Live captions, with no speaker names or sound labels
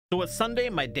So it's Sunday,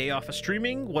 my day off of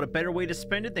streaming. What a better way to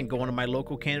spend it than going to my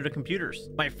local Canada Computers.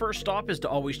 My first stop is to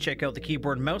always check out the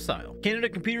keyboard and mouse aisle. Canada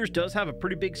Computers does have a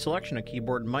pretty big selection of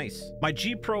keyboard and mice. My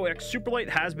G Pro X Superlight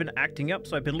has been acting up,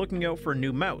 so I've been looking out for a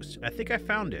new mouse. I think I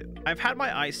found it. I've had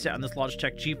my eyes set on this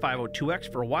Logitech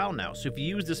G502X for a while now, so if you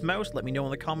use this mouse, let me know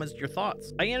in the comments your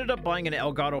thoughts. I ended up buying an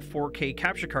Elgato 4K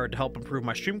capture card to help improve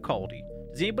my stream quality.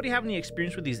 Does anybody have any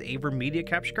experience with these AverMedia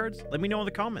capture cards? Let me know in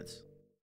the comments.